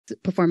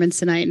performance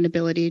tonight and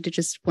ability to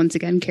just once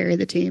again carry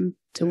the team.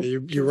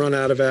 You run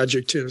out of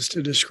adjectives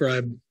to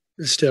describe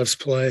Steph's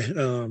play.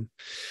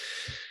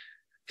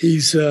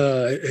 He's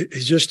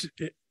just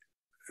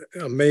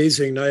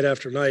amazing night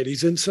after night.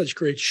 He's in such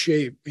great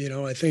shape.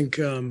 I think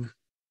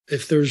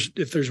if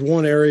there's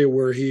one area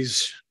where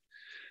he's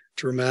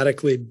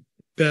dramatically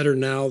better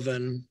now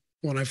than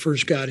when I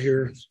first got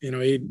here,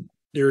 8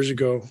 years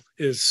ago,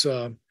 is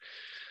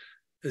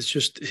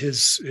just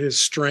his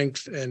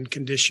strength and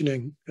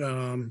conditioning.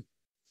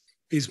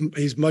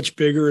 He's much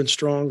bigger and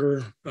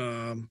stronger,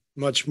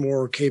 much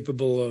more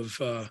capable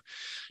of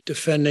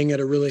defending at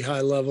a really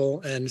high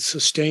level and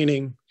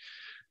sustaining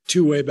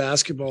two-way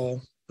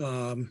basketball,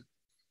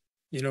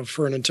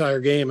 for an entire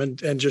game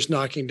and just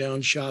knocking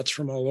down shots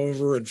from all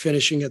over and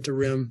finishing at the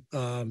rim.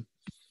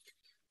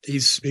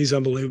 He's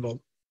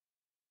unbelievable.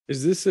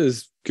 Is this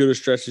as good a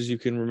stretch as you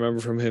can remember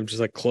from him, just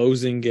like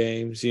closing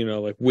games,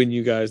 like when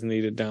you guys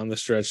needed down the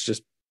stretch,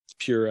 just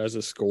pure as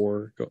a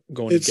scorer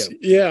going to get?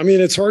 Yeah, I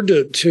mean, it's hard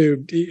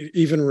to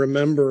even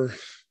remember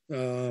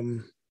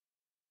and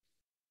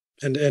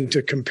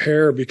to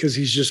compare because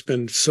he's just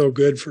been so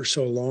good for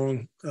so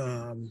long.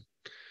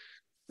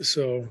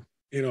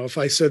 If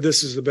I said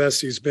this is the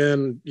best he's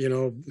been,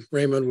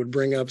 Raymond would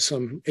bring up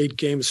some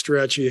 8-game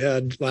stretch he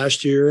had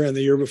last year and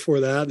the year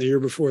before that, and the year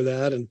before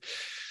that. And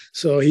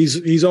so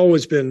he's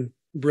always been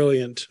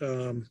brilliant.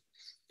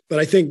 But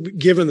I think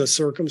given the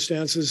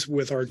circumstances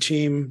with our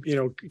team,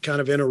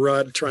 kind of in a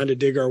rut, trying to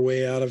dig our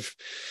way out of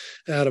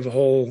a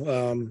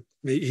hole,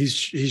 he's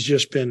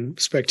just been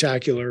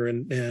spectacular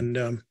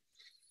and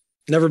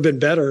never been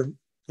better.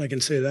 I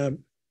can say that.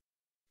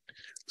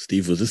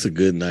 Steve, was this a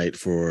good night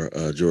for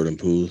Jordan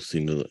Poole?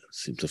 Seemed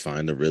to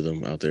find a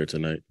rhythm out there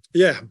tonight.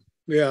 Yeah,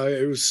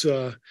 it was.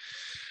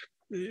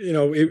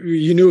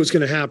 You knew it was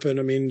going to happen.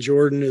 I mean,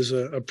 Jordan is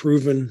a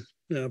proven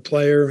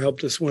player.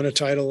 Helped us win a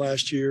title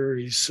last year.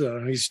 He's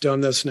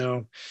done this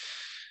now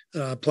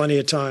plenty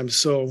of times.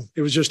 So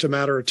it was just a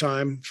matter of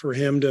time for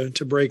him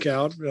to break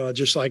out,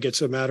 just like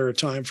it's a matter of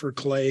time for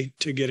Clay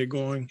to get it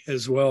going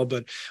as well.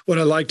 But what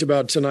I liked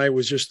about tonight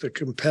was just the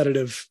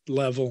competitive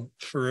level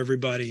for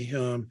everybody.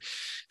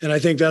 And I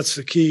think that's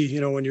the key.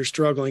 When you're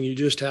struggling, you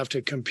just have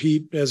to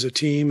compete as a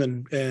team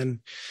and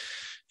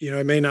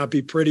it may not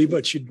be pretty,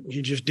 but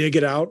you just dig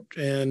it out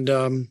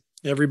and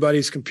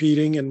everybody's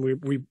competing. And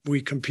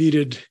we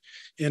competed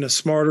in a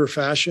smarter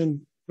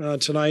fashion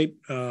tonight.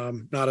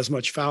 Not as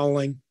much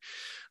fouling,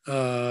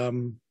 not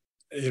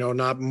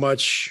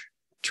much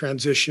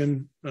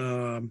transition.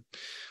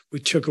 We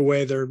took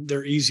away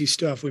their easy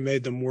stuff. We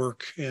made them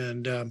work.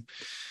 And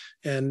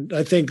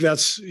I think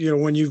that's,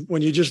 when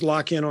you just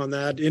lock in on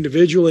that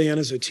individually and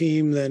as a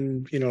team,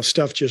 then,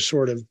 stuff just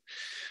sort of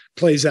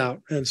plays out.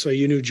 And so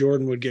you knew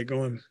Jordan would get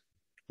going.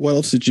 What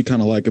else did you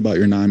kind of like about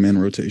your 9-man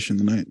rotation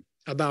tonight?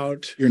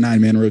 About your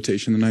 9-man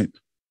rotation tonight?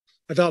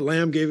 I thought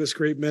Lamb gave us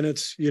great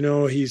minutes. He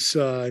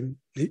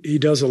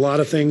does a lot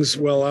of things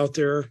well out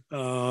there.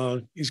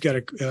 He's got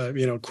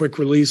a quick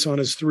release on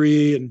his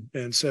three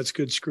and sets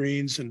good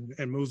screens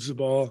and moves the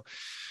ball.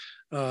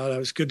 That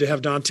was good to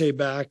have Dante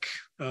back.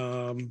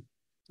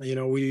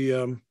 We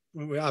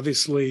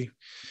obviously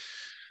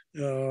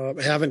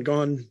haven't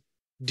gone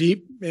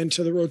deep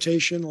into the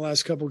rotation the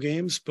last couple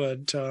games,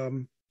 but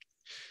in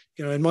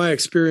my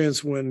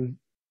experience, when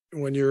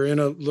you're in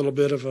a little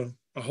bit of a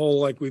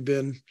hole like we've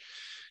been,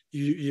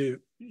 you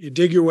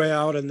dig your way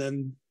out and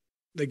then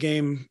the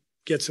game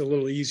gets a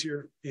little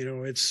easier.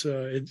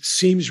 It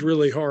seems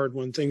really hard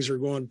when things are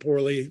going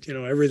poorly.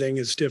 Everything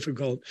is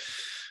difficult.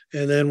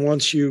 And then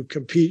once you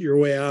compete your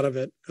way out of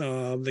it,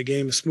 the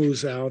game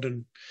smooths out.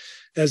 And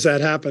as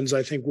that happens,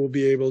 I think we'll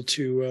be able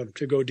to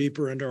go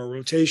deeper into our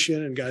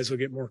rotation and guys will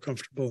get more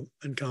comfortable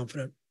and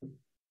confident.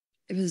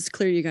 It was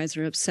clear you guys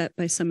were upset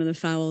by some of the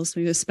fouls,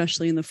 maybe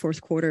especially in the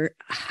fourth quarter.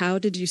 How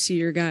did you see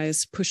your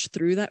guys push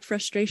through that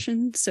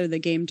frustration so the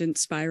game didn't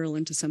spiral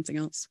into something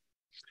else?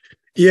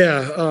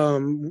 Yeah,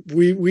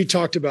 we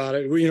talked about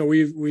it.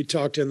 We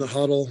talked in the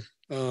huddle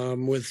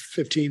with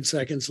 15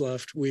 seconds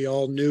left. We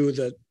all knew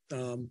that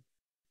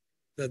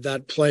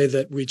that play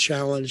that we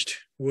challenged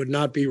would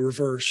not be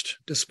reversed,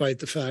 despite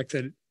the fact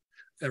that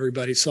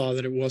everybody saw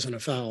that it wasn't a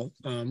foul.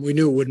 We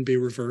knew it wouldn't be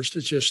reversed.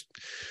 It's just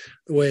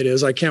the way it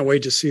is. I can't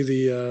wait to see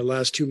the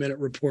last 2-minute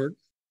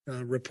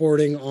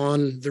reporting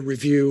on the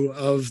review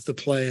of the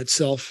play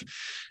itself.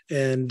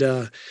 And,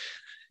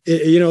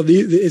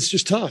 it's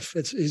just tough.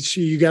 It's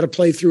you got to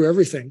play through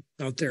everything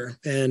out there.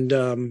 And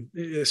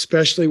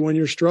especially when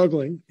you're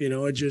struggling,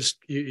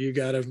 you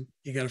got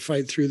to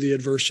fight through the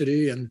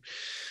adversity. And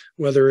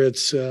whether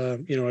it's,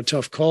 a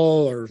tough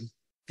call or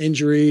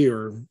injury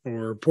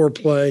or poor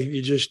play,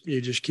 you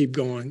just keep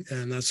going.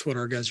 And that's what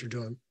our guys are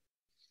doing.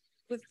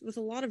 With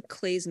a lot of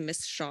Clay's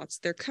missed shots,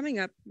 they're coming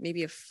up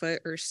maybe a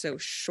foot or so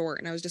short.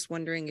 And I was just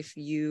wondering if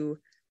you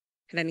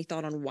had any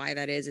thought on why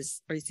that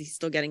is or is he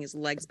still getting his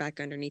legs back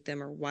underneath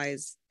him, or why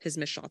is his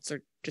missed shots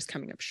are just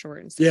coming up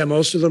short? Yeah,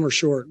 most of them are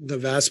short. The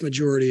vast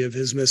majority of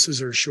his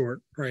misses are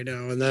short right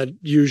now. And that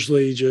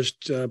usually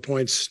just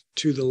points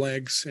to the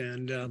legs.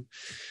 And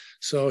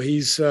So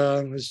he's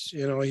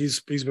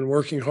been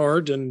working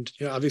hard, and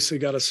obviously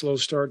got a slow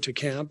start to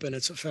camp, and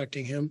it's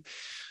affecting him.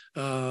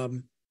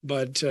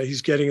 But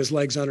he's getting his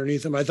legs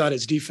underneath him. I thought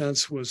his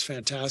defense was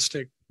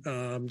fantastic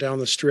down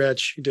the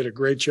stretch. He did a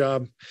great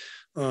job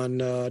on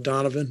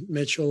Donovan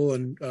Mitchell,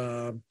 and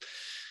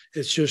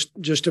it's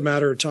just a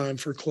matter of time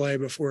for Clay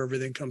before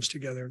everything comes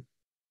together.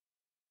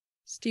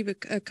 Steve,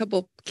 a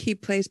couple key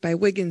plays by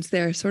Wiggins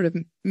there, sort of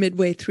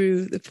midway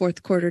through the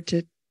fourth quarter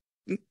to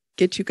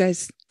get you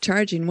guys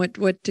charging.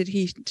 What did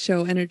he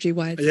show energy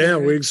wise? Yeah,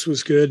 Wiggs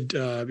was good.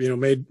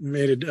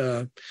 Made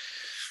a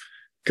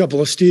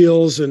couple of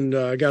steals and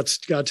got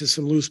to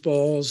some loose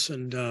balls,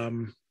 and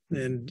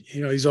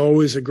he's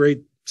always a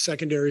great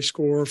secondary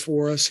scorer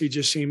for us. He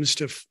just seems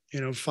to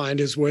find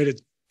his way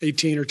to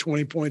 18 or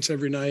 20 points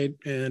every night.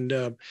 And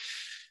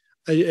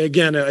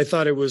I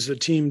thought it was a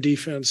team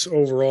defense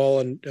overall,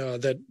 and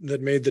that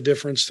made the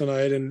difference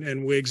tonight.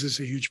 And Wiggs is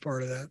a huge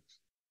part of that.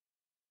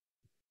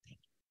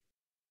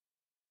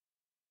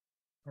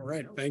 All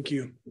right, thank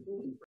you.